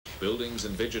Buildings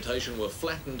and vegetation were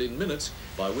flattened in minutes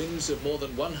by winds of more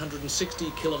than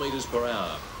 160 kilometres per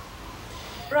hour.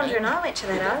 Rhonda and I went to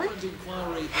that island.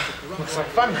 Looks like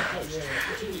fun.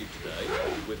 Today,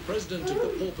 with President of the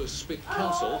Porpoise Spit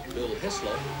Council, Bill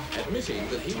Heslop, admitting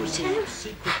that he received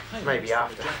secret payments Maybe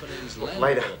after. from a Japanese land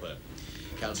Later. developer.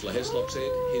 Councillor Heslop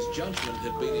said his judgment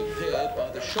had been impaired by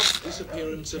the shocked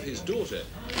disappearance of his daughter,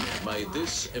 and made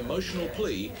this emotional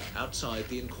plea outside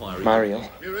the inquiry. Muriel.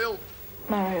 Muriel?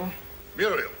 Muriel.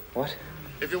 Muriel. What?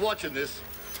 If you're watching this,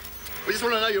 we just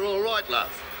want to know you're all right,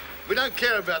 love. We don't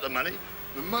care about the money.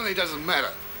 The money doesn't matter.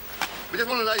 We just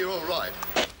want to know you're all right.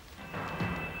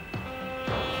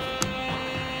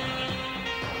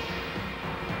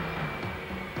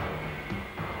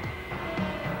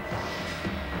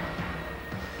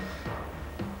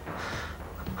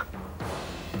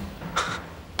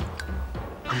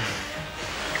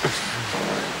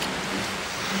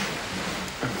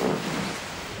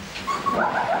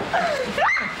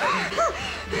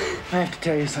 I have to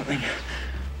tell you something.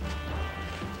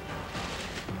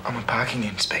 I'm a parking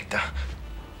inspector.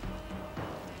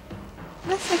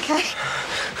 That's okay.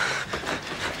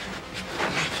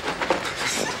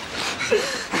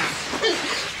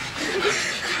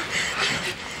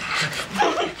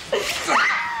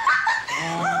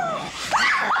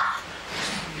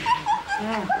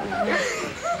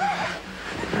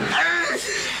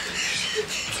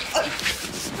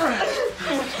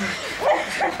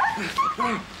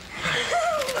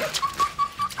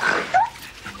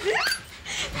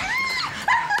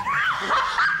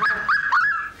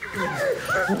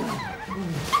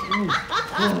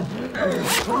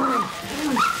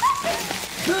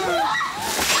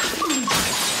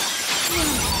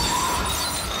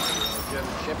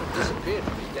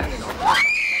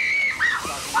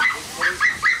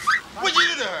 What'd you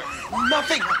do to her?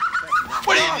 Nothing.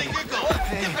 What do you think you're going?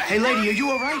 Hey, lady, are you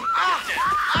all right?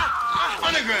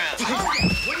 Underground.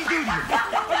 What did he do to you?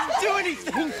 I didn't do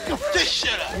anything. Just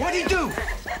shut up. What did he do?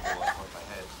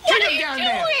 What are you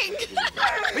doing?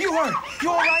 Are you hurt? You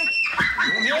all right?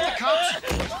 You want me to call the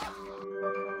cops?